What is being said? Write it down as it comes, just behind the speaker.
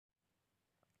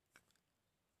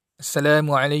السلام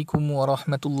عليكم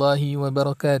ورحمة الله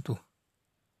وبركاته.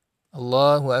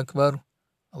 الله أكبر،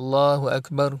 الله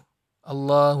أكبر،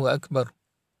 الله أكبر،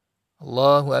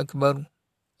 الله أكبر،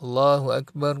 الله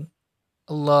أكبر،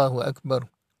 الله أكبر،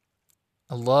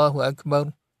 الله أكبر،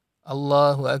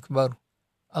 الله أكبر،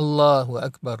 الله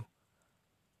أكبر،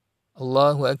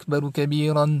 الله أكبر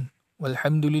كبيرا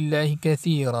والحمد لله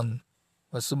كثيرا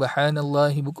وسبحان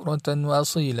الله بكرة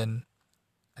وأصيلا.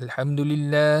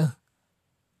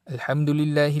 الحمد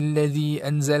لله الذي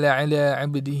أنزل على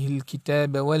عبده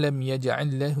الكتاب ولم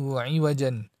يجعل له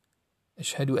عوجا.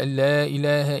 أشهد أن لا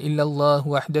إله إلا الله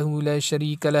وحده لا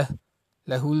شريك له،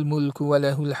 له الملك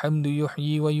وله الحمد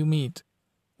يحيي ويميت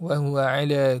وهو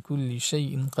على كل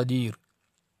شيء قدير.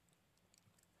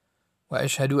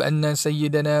 وأشهد أن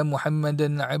سيدنا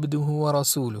محمدا عبده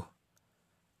ورسوله.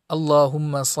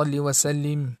 اللهم صل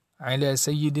وسلم على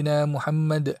سيدنا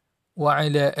محمد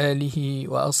وعلى آله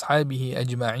وأصحابه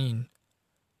أجمعين.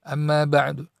 أما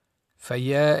بعد،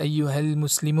 فيا أيها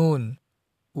المسلمون،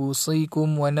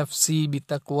 أوصيكم ونفسي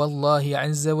بتقوى الله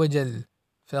عز وجل،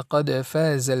 فقد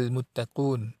فاز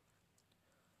المتقون.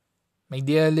 My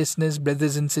dear listeners,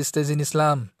 brothers and sisters in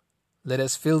Islam, let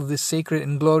us fill this sacred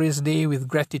and glorious day with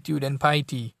gratitude and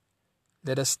piety.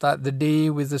 Let us start the day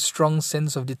with a strong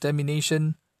sense of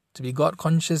determination to be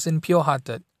God-conscious and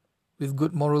pure-hearted, with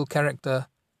good moral character,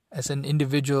 as an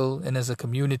individual and as a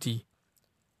community.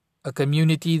 A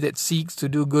community that seeks to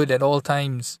do good at all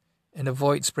times and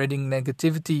avoid spreading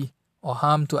negativity or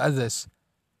harm to others,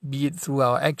 be it through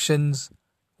our actions,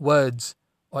 words,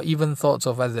 or even thoughts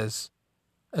of others.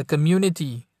 A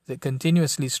community that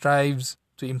continuously strives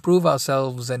to improve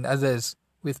ourselves and others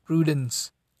with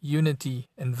prudence, unity,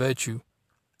 and virtue.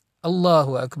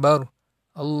 Allahu Akbar,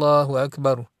 Allahu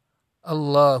Akbar,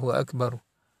 Allahu Akbar,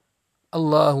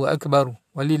 Allahu Akbar.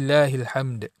 Walillahi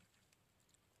alhamd.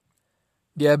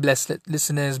 Dear blessed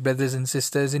listeners, brothers and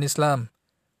sisters in Islam,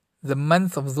 the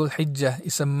month of Dhul Hijjah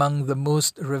is among the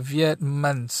most revered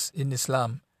months in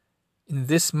Islam. In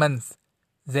this month,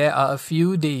 there are a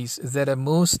few days that are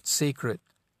most sacred,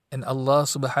 and Allah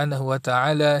subhanahu wa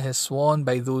ta'ala has sworn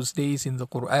by those days in the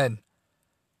Quran.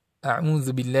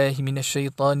 أعوذ بالله من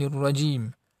الشيطان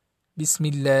الرجيم. بسم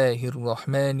الله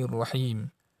الرحمن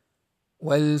الرحيم.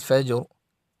 والفجر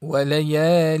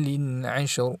وَلَيَالٍ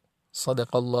عَشْرٍ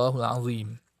صَدَقَ اللَّهُ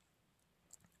الْعَظِيمُ,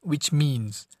 which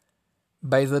means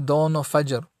by the dawn of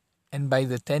Fajr and by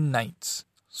the 10 nights.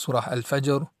 Surah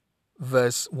Al-Fajr,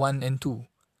 verse 1 and 2.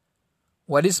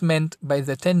 What is meant by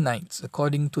the 10 nights,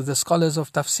 according to the scholars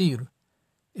of Tafsir,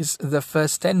 is the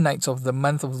first 10 nights of the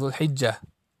month of Dhul Hijjah,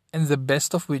 and the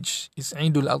best of which is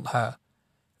Eidul Adha,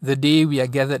 the day we are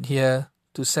gathered here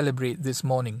to celebrate this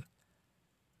morning.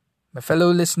 My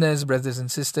fellow listeners, brothers and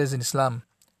sisters in Islam,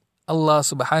 Allah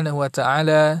subhanahu wa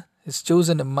ta'ala has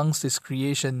chosen amongst His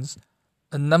creations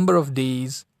a number of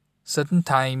days, certain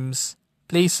times,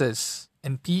 places,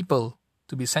 and people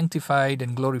to be sanctified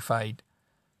and glorified.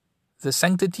 The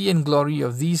sanctity and glory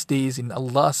of these days in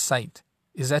Allah's sight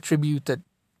is attributed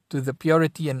to the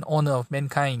purity and honor of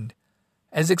mankind,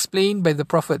 as explained by the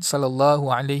Prophet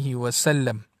sallallahu alaihi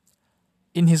wasallam.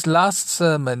 In his last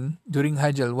sermon during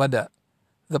Hajj al-Wada,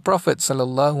 the Prophet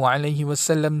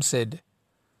ﷺ said,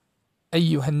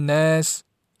 أيها الناس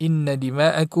إن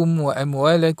دماءكم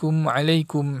وأموالكم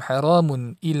عليكم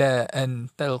حرام إلى أن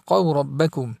تلقوا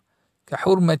ربكم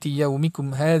كحرمة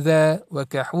يومكم هذا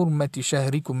وكحرمة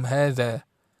شهركم هذا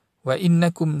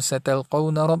وإنكم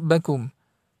ستلقون ربكم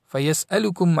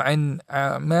فيسألكم عن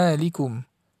أعمالكم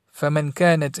فمن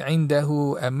كانت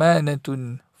عنده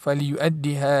أمانة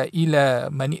فليؤدها إلى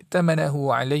من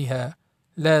ائتمنه عليها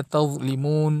لا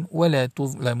تظلمون ولا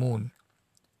تظلمون,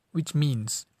 which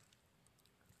means,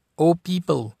 O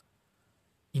people,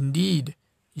 indeed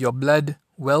your blood,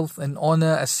 wealth and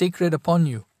honor are sacred upon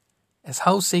you, as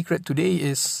how sacred today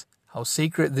is, how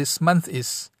sacred this month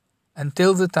is,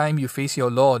 until the time you face your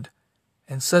Lord,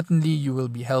 and certainly you will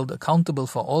be held accountable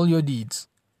for all your deeds.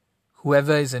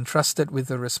 Whoever is entrusted with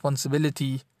a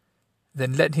responsibility,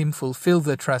 then let him fulfill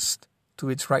the trust to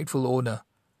its rightful owner.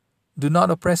 Do not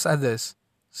oppress others,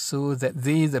 so that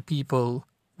they, the people,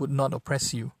 would not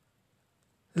oppress you.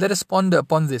 Let us ponder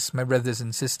upon this, my brothers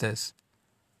and sisters.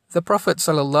 The Prophet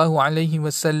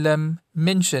ﷺ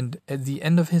mentioned at the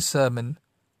end of his sermon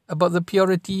about the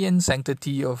purity and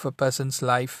sanctity of a person's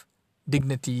life,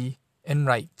 dignity, and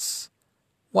rights.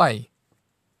 Why?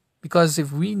 Because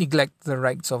if we neglect the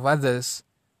rights of others,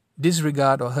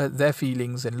 disregard or hurt their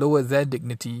feelings and lower their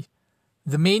dignity,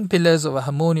 the main pillars of a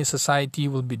harmonious society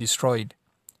will be destroyed.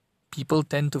 People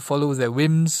tend to follow their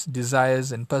whims,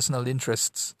 desires, and personal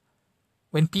interests.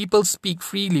 When people speak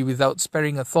freely without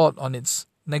sparing a thought on its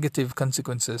negative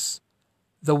consequences.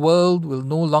 The world will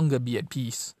no longer be at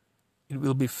peace. It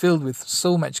will be filled with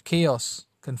so much chaos,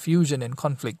 confusion and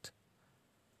conflict.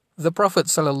 The Prophet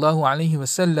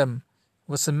ﷺ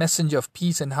was a messenger of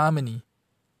peace and harmony.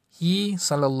 He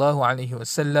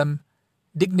ﷺ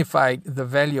dignified the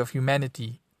value of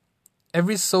humanity.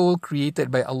 Every soul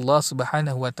created by Allah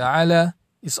subhanahu wa ta'ala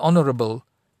is honorable.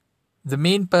 The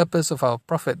main purpose of our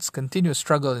Prophet's continuous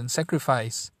struggle and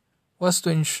sacrifice was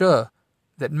to ensure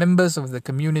that members of the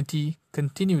community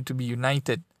continue to be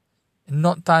united and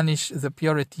not tarnish the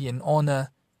purity and honor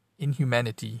in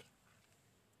humanity.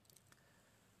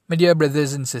 My dear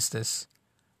brothers and sisters,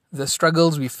 the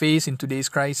struggles we face in today's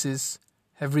crisis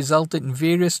have resulted in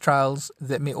various trials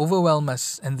that may overwhelm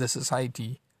us and the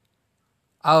society.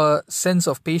 Our sense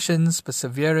of patience,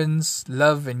 perseverance,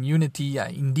 love and unity are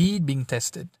indeed being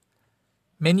tested.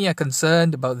 Many are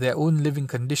concerned about their own living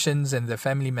conditions and their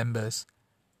family members.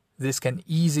 This can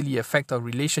easily affect our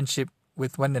relationship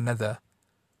with one another.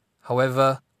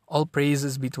 However, all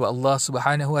praises be to Allah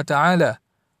subhanahu wa ta'ala.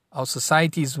 Our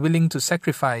society is willing to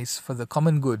sacrifice for the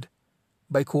common good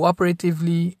by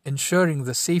cooperatively ensuring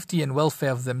the safety and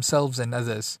welfare of themselves and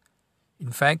others.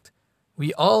 In fact,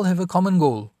 we all have a common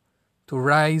goal: to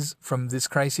rise from this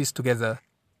crisis together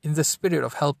in the spirit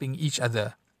of helping each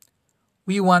other.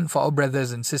 We want for our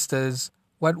brothers and sisters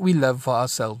what we love for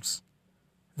ourselves.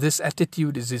 This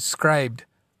attitude is described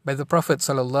by the Prophet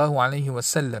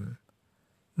ﷺ.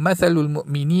 مثل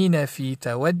المؤمنين في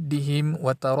تودهم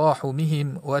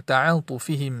وتراحمهم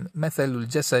وتعاطفهم مثل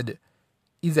الجسد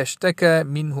إذا اشتكى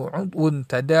منه عضو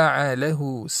تداعى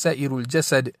له سائر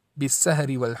الجسد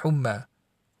بالسهر والحمى,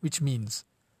 which means,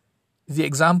 the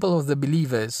example of the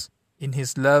believers in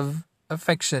his love,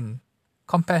 affection,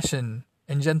 compassion,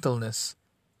 and gentleness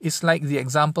is like the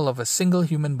example of a single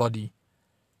human body.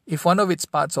 If one of its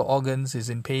parts or organs is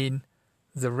in pain,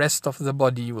 the rest of the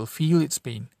body will feel its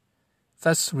pain,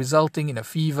 thus resulting in a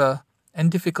fever and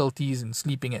difficulties in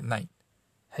sleeping at night.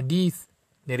 Hadith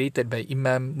narrated by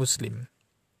Imam Muslim.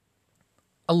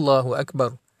 Allahu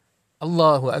Akbar,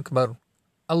 Allahu Akbar,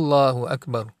 Allahu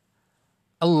Akbar,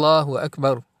 Allahu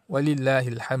Akbar,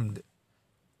 walillahil hamd.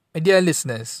 My dear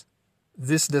listeners,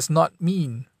 this does not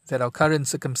mean that our current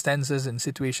circumstances and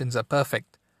situations are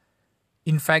perfect.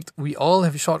 In fact, we all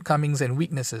have shortcomings and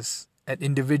weaknesses at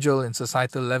individual and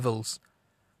societal levels.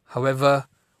 However,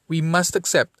 we must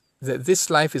accept that this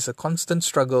life is a constant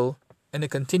struggle and a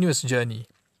continuous journey.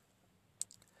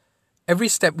 Every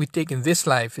step we take in this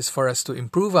life is for us to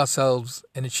improve ourselves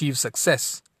and achieve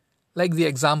success, like the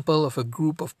example of a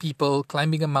group of people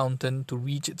climbing a mountain to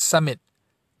reach its summit.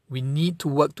 We need to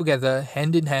work together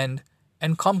hand in hand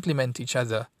and complement each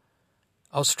other.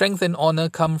 Our strength and honor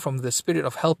come from the spirit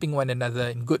of helping one another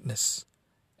in goodness.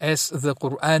 As the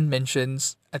Quran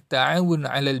mentions, التعاون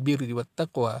على البر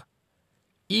والتقوى.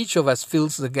 Each of us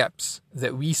fills the gaps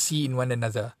that we see in one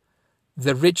another.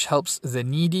 The rich helps the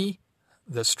needy,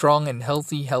 the strong and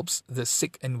healthy helps the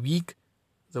sick and weak,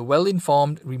 the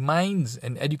well-informed reminds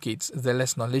and educates the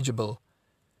less knowledgeable.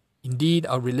 Indeed,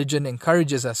 our religion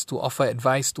encourages us to offer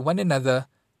advice to one another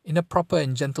in a proper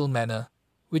and gentle manner,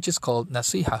 which is called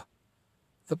nasiha.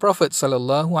 The Prophet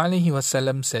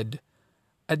ﷺ said,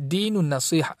 الدين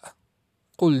النصيحة.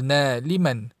 قلنا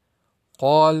لمن؟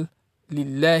 قال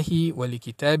لله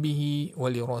ولكتابه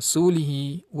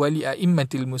ولرسوله ولأئمة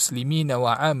المسلمين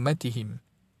وعامتهم,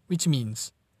 which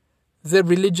means, the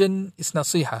religion is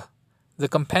nasiha. The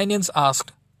companions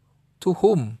asked, to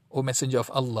whom, O Messenger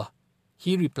of Allah?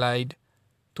 He replied,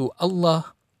 to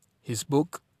Allah, His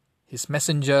book, His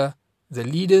messenger, the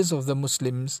leaders of the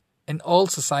Muslims, and all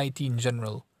society in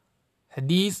general.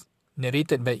 Hadith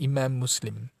narrated by Imam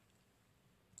Muslim.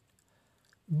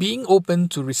 Being open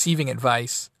to receiving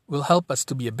advice will help us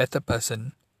to be a better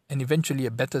person and eventually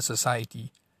a better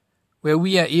society, where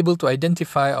we are able to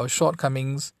identify our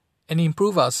shortcomings and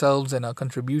improve ourselves and our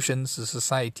contributions to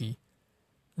society.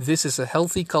 This is a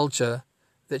healthy culture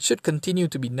that should continue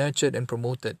to be nurtured and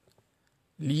promoted.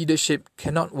 Leadership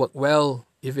cannot work well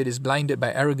if it is blinded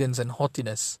by arrogance and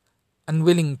haughtiness,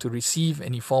 unwilling to receive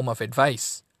any form of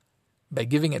advice. By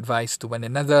giving advice to one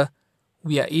another,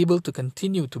 we are able to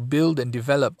continue to build and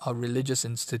develop our religious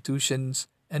institutions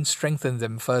and strengthen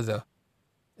them further,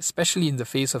 especially in the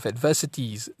face of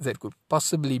adversities that could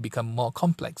possibly become more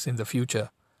complex in the future.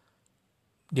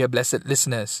 Dear blessed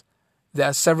listeners, there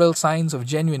are several signs of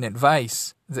genuine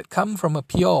advice that come from a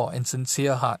pure and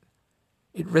sincere heart.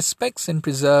 It respects and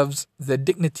preserves the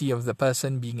dignity of the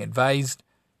person being advised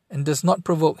and does not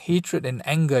provoke hatred and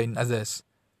anger in others,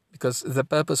 because the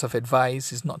purpose of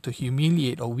advice is not to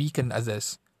humiliate or weaken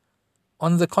others.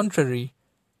 On the contrary,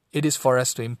 It is for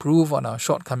us to improve on our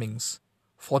shortcomings,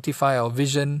 fortify our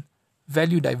vision,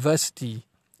 value diversity,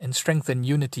 and strengthen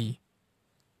unity.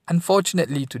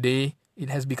 Unfortunately, today, it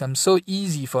has become so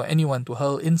easy for anyone to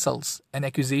hurl insults and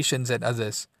accusations at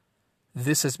others.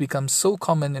 This has become so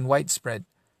common and widespread,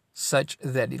 such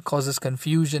that it causes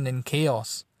confusion and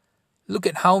chaos. Look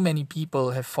at how many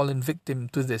people have fallen victim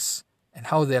to this and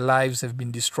how their lives have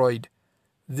been destroyed.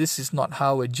 This is not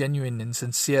how a genuine and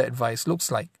sincere advice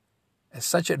looks like, as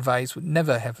such advice would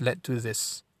never have led to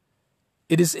this.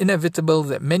 It is inevitable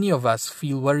that many of us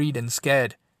feel worried and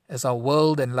scared as our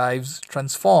world and lives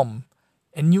transform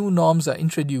and new norms are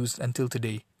introduced until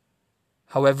today.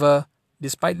 However,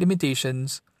 despite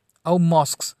limitations, our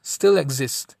mosques still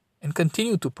exist and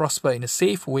continue to prosper in a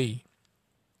safe way.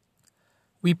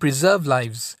 We preserve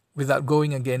lives without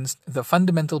going against the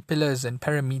fundamental pillars and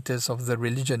parameters of the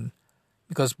religion,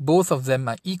 because both of them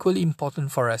are equally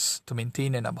important for us to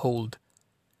maintain and uphold.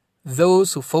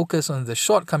 Those who focus on the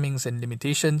shortcomings and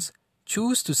limitations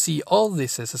choose to see all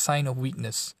this as a sign of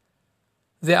weakness.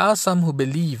 There are some who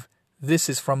believe this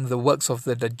is from the works of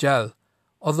the Dajjal,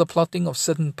 or the plotting of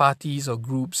certain parties or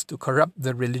groups to corrupt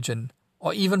the religion,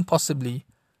 or even possibly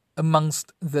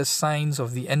amongst the signs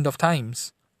of the end of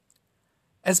times.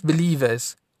 As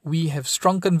believers, we have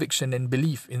strong conviction and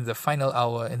belief in the final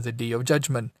hour and the day of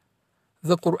judgment.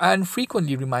 The Quran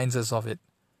frequently reminds us of it.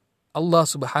 Allah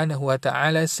subhanahu wa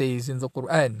ta'ala says in the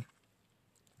Quran,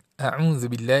 أعوذ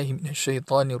بالله من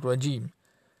الشيطان الرجيم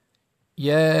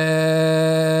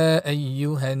يا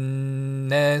أيها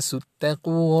الناس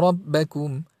اتقوا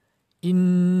ربكم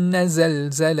إن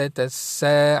زلزلة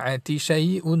الساعة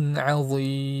شيء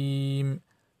عظيم,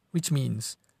 which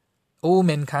means, O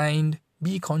mankind,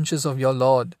 be conscious of your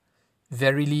Lord.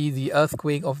 Verily, the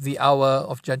earthquake of the hour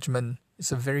of judgment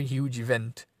is a very huge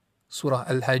event. Surah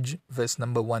Al-Hajj, verse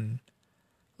number 1.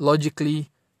 Logically,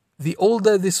 the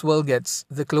older this world gets,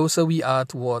 the closer we are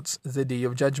towards the Day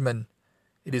of Judgment.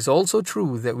 It is also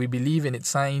true that we believe in its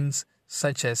signs,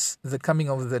 such as the coming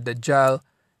of the Dajjal,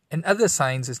 and other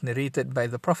signs as narrated by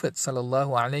the Prophet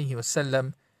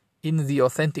ﷺ in the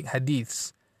authentic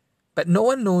hadiths. But no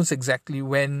one knows exactly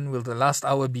when will the last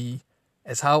hour be,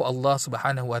 as how Allah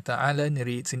subhanahu wa ta'ala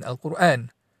narrates in Al-Quran.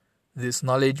 This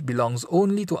knowledge belongs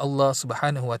only to Allah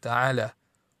subhanahu wa ta'ala,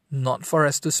 not for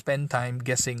us to spend time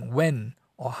guessing when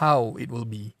or how it will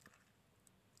be.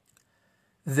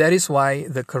 That is why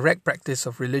the correct practice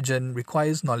of religion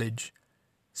requires knowledge.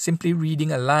 Simply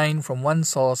reading a line from one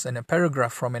source and a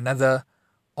paragraph from another,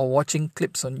 or watching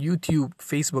clips on YouTube,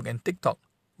 Facebook and TikTok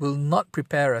will not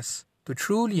prepare us to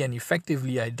truly and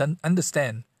effectively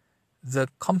understand the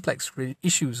complex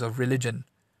issues of religion.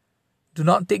 Do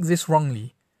not take this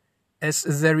wrongly, as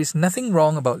there is nothing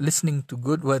wrong about listening to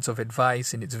good words of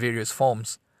advice in its various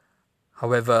forms.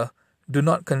 However, do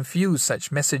not confuse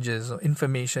such messages or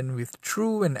information with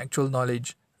true and actual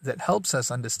knowledge that helps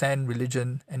us understand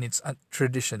religion and its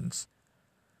traditions.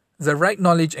 The right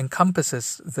knowledge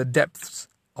encompasses the depths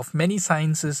of many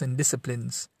sciences and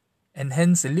disciplines, and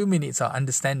hence illuminates our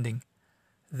understanding,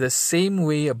 the same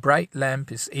way a bright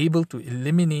lamp is able to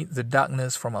eliminate the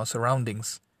darkness from our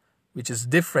surroundings, which is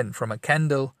different from a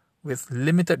candle with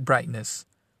limited brightness,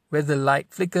 where the light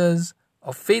flickers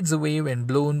or fades away when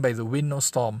blown by the wind or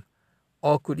storm,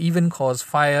 or could even cause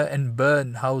fire and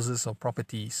burn houses or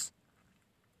properties.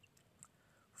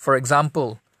 For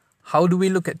example, how do we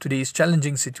look at today's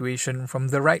challenging situation from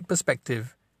the right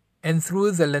perspective and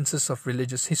through the lenses of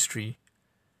religious history?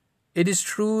 It is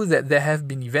true that there have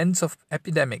been events of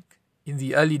epidemic in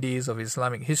the early days of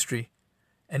Islamic history,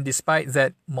 and despite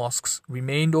that, mosques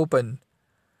remained open.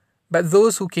 But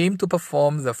those who came to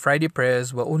perform the Friday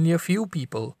prayers were only a few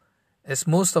people, as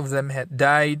most of them had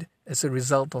died as a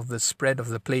result of the spread of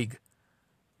the plague.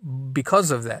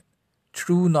 Because of that,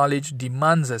 true knowledge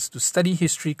demands us to study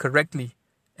history correctly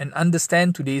and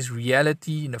understand today's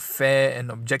reality in a fair and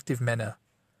objective manner.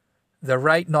 The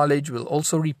right knowledge will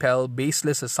also repel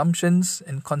baseless assumptions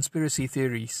and conspiracy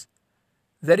theories.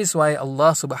 That is why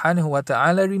Allah subhanahu wa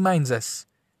ta'ala reminds us,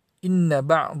 Inna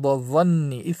ba'da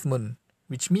dhanni ithmun,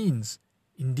 which means,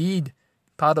 indeed,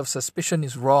 part of suspicion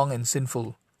is wrong and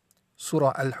sinful.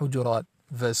 Surah Al-Hujurat,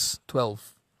 verse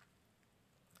 12.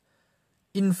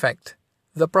 In fact,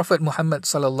 the Prophet Muhammad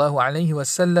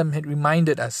ﷺ had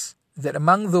reminded us that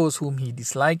among those whom he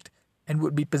disliked and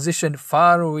would be positioned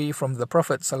far away from the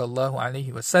Prophet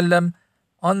ﷺ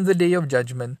on the Day of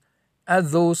Judgment are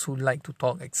those who like to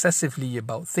talk excessively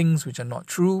about things which are not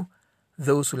true,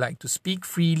 those who like to speak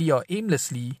freely or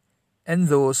aimlessly, and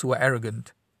those who are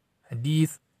arrogant.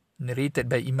 Hadith narrated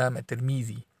by Imam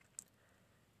At-Tirmidhi.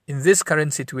 In this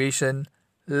current situation,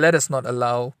 Let us not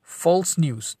allow false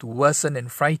news to worsen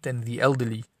and frighten the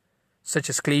elderly, such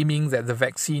as claiming that the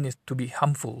vaccine is to be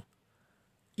harmful.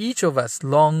 Each of us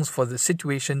longs for the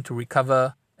situation to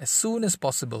recover as soon as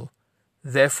possible.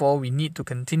 Therefore, we need to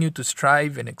continue to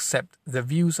strive and accept the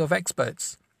views of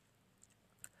experts.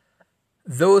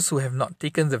 Those who have not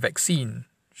taken the vaccine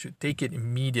should take it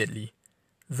immediately.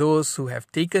 Those who have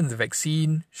taken the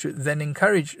vaccine should then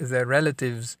encourage their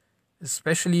relatives,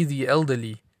 especially the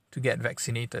elderly, to get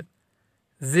vaccinated.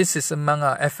 This is among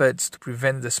our efforts to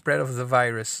prevent the spread of the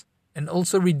virus and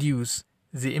also reduce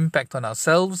the impact on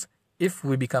ourselves if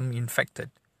we become infected.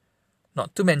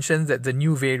 Not to mention that the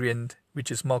new variant,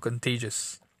 which is more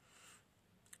contagious.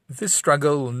 This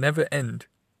struggle will never end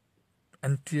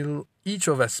until each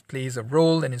of us plays a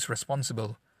role and is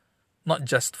responsible, not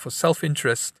just for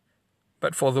self-interest,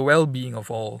 but for the well-being of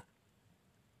all.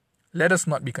 Let us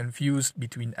not be confused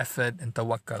between effort and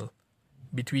tawakkul,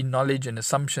 between knowledge and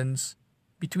assumptions,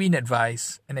 between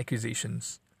advice and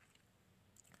accusations.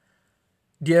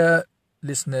 Dear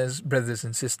listeners, brothers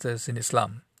and sisters in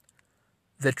Islam,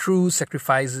 the true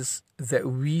sacrifices that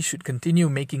we should continue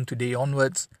making today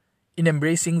onwards in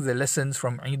embracing the lessons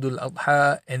from Eidul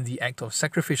Adha and the act of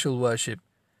sacrificial worship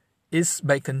is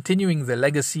by continuing the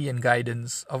legacy and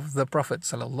guidance of the Prophet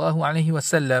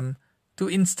ﷺ to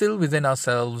instill within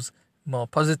ourselves more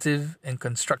positive and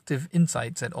constructive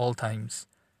insights at all times.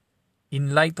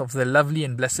 In light of the lovely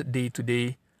and blessed day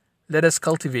today, let us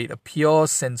cultivate a pure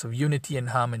sense of unity and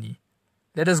harmony.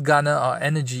 Let us garner our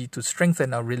energy to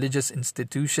strengthen our religious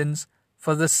institutions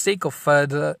for the sake of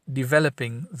further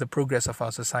developing the progress of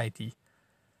our society.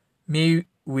 May,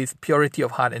 with purity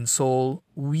of heart and soul,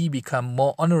 we become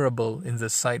more honorable in the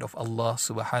sight of Allah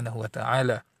subhanahu wa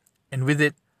ta'ala, and with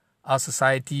it, our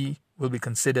society will be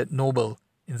considered noble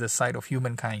in the sight of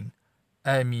humankind.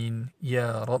 Ameen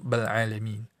ya Rabbal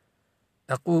Alameen.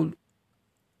 أقول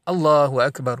الله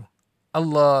أكبر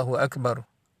الله أكبر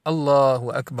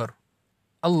الله أكبر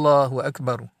الله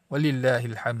أكبر ولله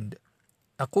الحمد.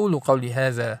 أقول قولي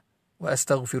هذا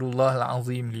وأستغفر الله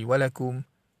العظيم لي ولكم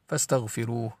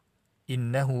فاستغفروه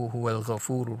إنه هو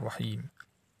الغفور الرحيم.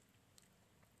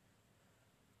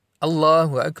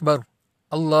 الله أكبر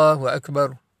الله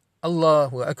أكبر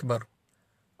الله أكبر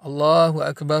الله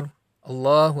أكبر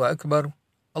الله أكبر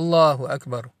الله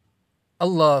أكبر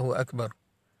الله أكبر.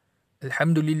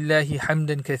 الحمد لله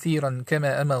حمدا كثيرا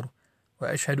كما أمر،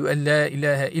 وأشهد أن لا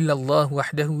إله إلا الله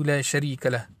وحده لا شريك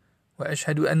له،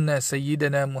 وأشهد أن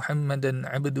سيدنا محمدا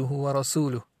عبده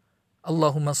ورسوله.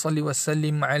 اللهم صل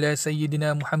وسلم على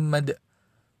سيدنا محمد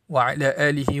وعلى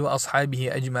آله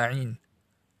وأصحابه أجمعين.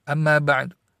 أما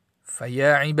بعد،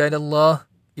 فيا عباد الله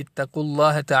اتقوا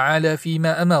الله تعالى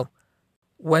فيما أمر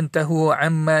وانتهوا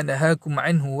عما نهاكم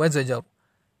عنه وزجر.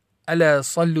 ألا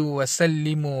صلوا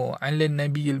وسلموا على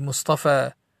النبي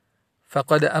المصطفى،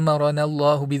 فقد أمرنا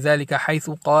الله بذلك حيث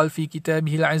قال في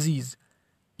كتابه العزيز: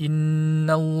 إن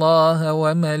الله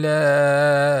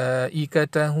وملائكته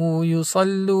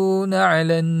يصلون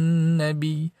على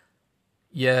النبي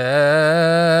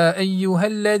يا أيها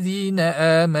الذين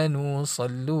آمنوا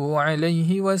صلوا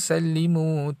عليه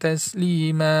وسلموا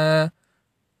تسليما.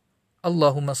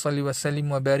 اللهم صل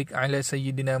وسلم وبارك على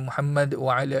سيدنا محمد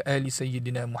وعلى آل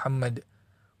سيدنا محمد،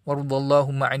 وارض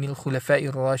اللهم عن الخلفاء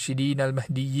الراشدين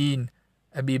المهديين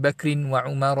أبي بكر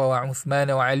وعمر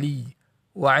وعثمان وعلي،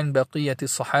 وعن بقية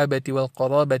الصحابة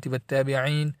والقرابة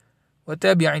والتابعين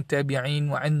وتابع التابعين،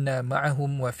 وعنا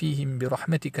معهم وفيهم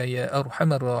برحمتك يا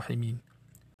أرحم الراحمين.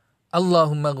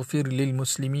 اللهم اغفر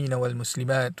للمسلمين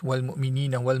والمسلمات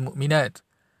والمؤمنين والمؤمنات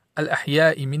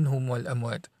الأحياء منهم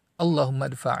والأموات. اللهم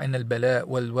ادفع عنا البلاء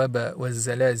والوباء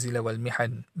والزلازل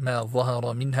والمحن ما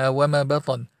ظهر منها وما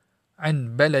بطن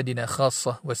عن بلدنا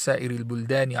خاصة وسائر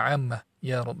البلدان عامة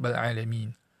يا رب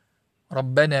العالمين.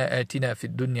 ربنا آتنا في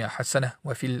الدنيا حسنة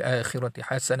وفي الآخرة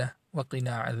حسنة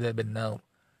وقنا عذاب النار.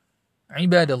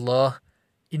 عباد الله،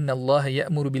 إن الله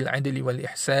يأمر بالعدل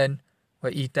والإحسان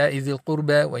وإيتاء ذي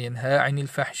القربى وينهى عن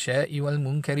الفحشاء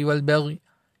والمنكر والبغي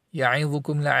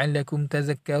يعظكم لعلكم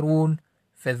تذكرون.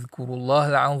 فاذكروا الله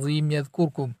العظيم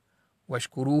يذكركم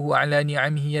واشكروه على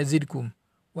نعمه يزدكم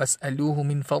واسألوه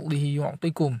من فضله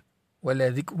يعطكم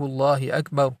ولذكر الله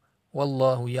أكبر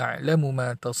والله يعلم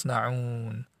ما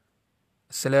تصنعون.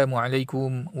 السلام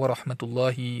عليكم ورحمة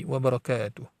الله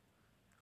وبركاته.